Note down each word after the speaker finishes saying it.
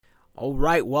All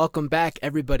right, welcome back,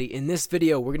 everybody. In this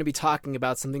video, we're going to be talking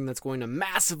about something that's going to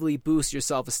massively boost your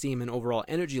self-esteem and overall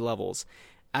energy levels.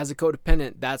 As a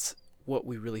codependent, that's what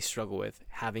we really struggle with,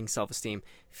 having self-esteem,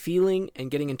 feeling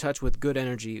and getting in touch with good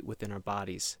energy within our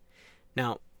bodies.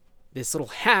 Now, this little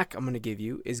hack I'm going to give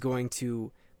you is going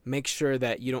to make sure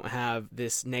that you don't have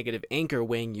this negative anchor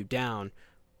weighing you down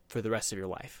for the rest of your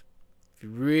life. If you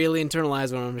really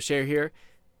internalize what I'm going to share here,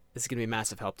 this is going to be a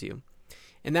massive help to you.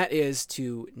 And that is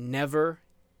to never,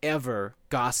 ever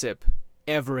gossip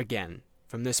ever again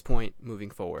from this point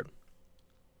moving forward.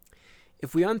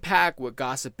 If we unpack what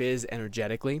gossip is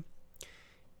energetically,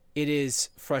 it is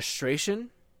frustration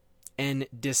and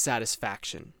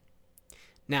dissatisfaction.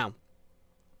 Now,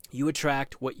 you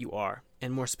attract what you are,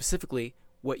 and more specifically,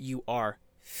 what you are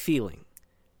feeling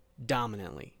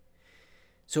dominantly.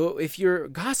 So if you're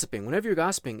gossiping, whenever you're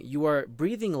gossiping, you are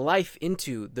breathing life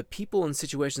into the people and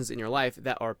situations in your life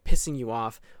that are pissing you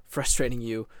off, frustrating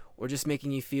you, or just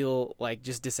making you feel like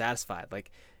just dissatisfied.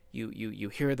 Like you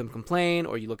hear them complain,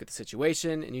 or you look at the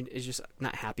situation and you're just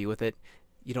not happy with it.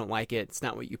 You don't like it. It's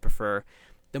not what you prefer.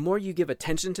 The more you give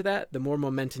attention to that, the more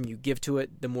momentum you give to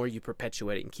it, the more you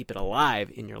perpetuate it and keep it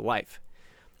alive in your life.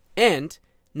 And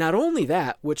not only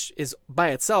that, which is by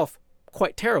itself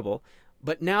quite terrible,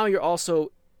 but now you're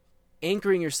also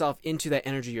anchoring yourself into that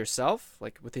energy yourself,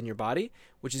 like within your body,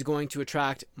 which is going to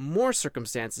attract more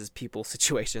circumstances, people,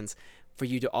 situations for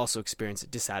you to also experience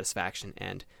dissatisfaction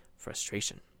and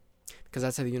frustration. Because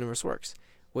that's how the universe works.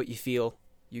 What you feel,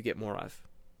 you get more of.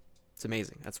 It's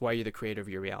amazing. That's why you're the creator of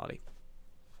your reality.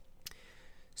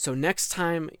 So next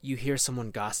time you hear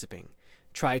someone gossiping,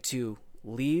 try to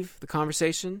leave the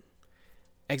conversation,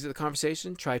 exit the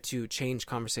conversation, try to change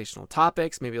conversational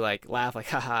topics, maybe like laugh, like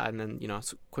haha, and then,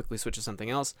 quickly switch to something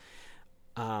else.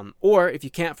 Or if you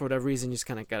can't, for whatever reason, you just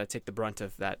kind of got to take the brunt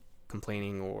of that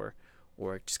complaining or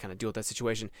just kind of deal with that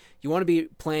situation. You want to be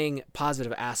playing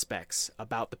positive aspects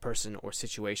about the person or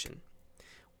situation.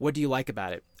 What do you like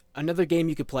about it? Another game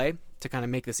you could play to kind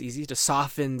of make this easy, to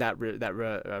soften that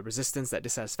resistance, that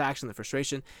dissatisfaction, the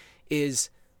frustration, is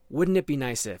wouldn't it be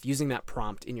nice if, using that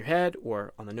prompt in your head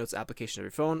or on the notes application of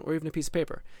your phone or even a piece of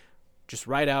paper, just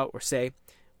write out or say,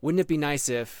 wouldn't it be nice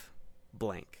if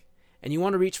blank? And you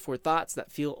want to reach for thoughts that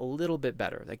feel a little bit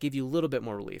better, that give you a little bit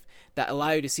more relief, that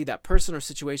allow you to see that person or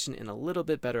situation in a little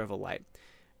bit better of a light.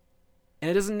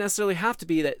 And it doesn't necessarily have to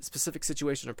be that specific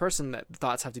situation or person that the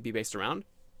thoughts have to be based around.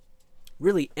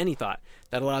 Really, any thought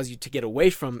that allows you to get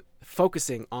away from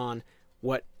focusing on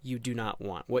what you do not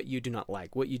want, what you do not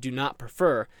like, what you do not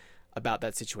prefer about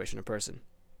that situation or person.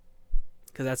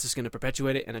 Because that's just going to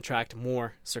perpetuate it and attract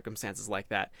more circumstances like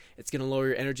that. It's going to lower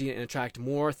your energy and attract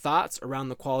more thoughts around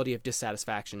the quality of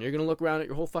dissatisfaction. You're going to look around at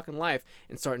your whole fucking life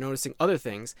and start noticing other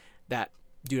things that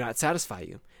do not satisfy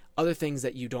you, other things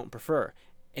that you don't prefer,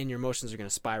 and your emotions are going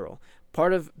to spiral.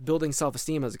 Part of building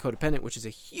self-esteem as a codependent, which is a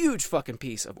huge fucking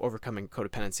piece of overcoming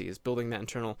codependency, is building that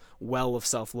internal well of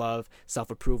self-love,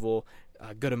 self-approval,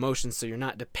 good emotions, so you're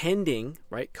not depending,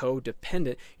 right?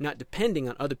 Codependent. You're not depending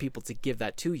on other people to give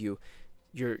that to you.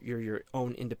 You're your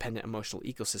own independent emotional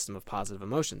ecosystem of positive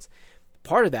emotions.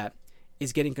 Part of that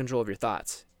is getting control of your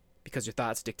thoughts, because your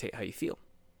thoughts dictate how you feel.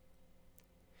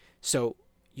 So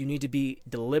you need to be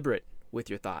deliberate with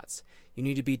your thoughts. You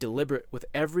need to be deliberate with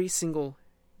every single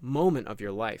moment of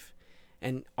your life.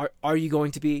 And are you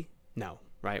going to be? No,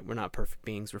 right? We're not perfect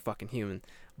beings. We're fucking human.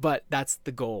 But that's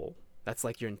the goal. That's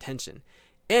like your intention.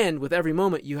 And with every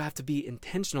moment, you have to be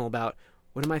intentional about,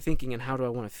 what am I thinking and how do I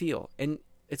want to feel? And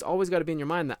it's always got to be in your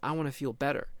mind that I want to feel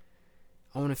better.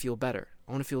 I want to feel better.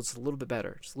 I want to feel just a little bit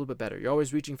better, just a little bit better. You're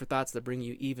always reaching for thoughts that bring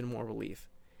you even more relief,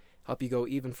 help you go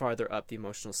even farther up the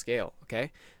emotional scale,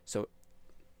 okay? So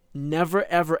never,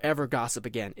 ever, ever gossip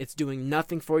again. It's doing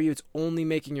nothing for you. It's only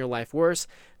making your life worse.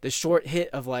 The short hit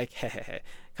of like,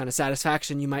 kind of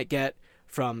satisfaction you might get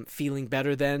from feeling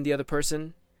better than the other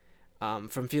person,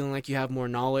 from feeling like you have more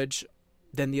knowledge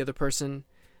than the other person,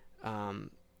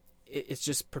 it's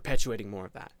just perpetuating more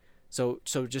of that. So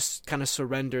just kind of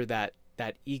surrender that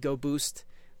ego boost,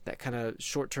 that kind of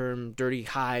short-term dirty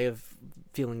high of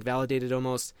feeling validated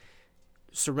almost.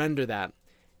 Surrender that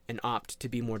and opt to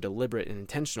be more deliberate and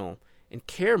intentional and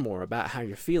care more about how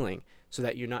you're feeling, so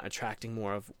that you're not attracting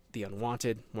more of the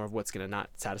unwanted, more of what's going to not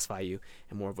satisfy you,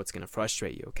 and more of what's going to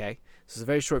frustrate you, okay? This is a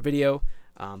very short video,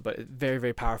 but very,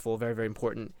 very powerful, very, very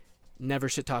important. Never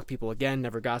shit talk people again.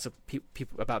 Never gossip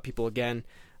about people again.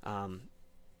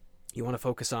 You want to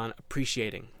focus on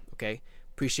appreciating, okay?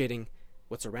 Appreciating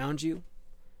what's around you,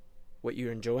 what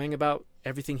you're enjoying about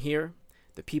everything here,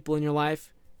 the people in your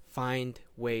life. Find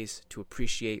ways to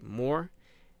appreciate more,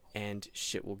 and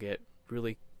shit will get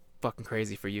really fucking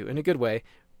crazy for you in a good way,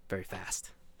 very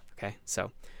fast. Okay,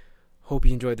 so hope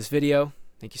you enjoyed this video.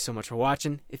 Thank you so much for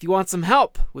watching. If you want some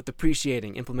help with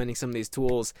appreciating, implementing some of these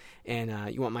tools,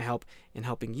 and you want my help in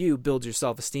helping you build your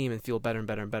self-esteem and feel better and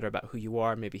better and better about who you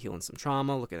are, maybe healing some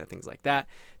trauma, looking at things like that,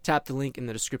 tap the link in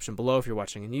the description below if you're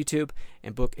watching on YouTube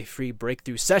and book a free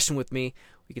breakthrough session with me.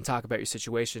 We can talk about your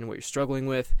situation, what you're struggling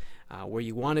with, where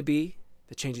you want to be,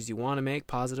 the changes you want to make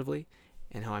positively,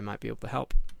 and how I might be able to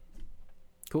help.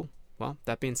 Cool. Well,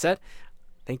 that being said,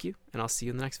 thank you, and I'll see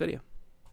you in the next video.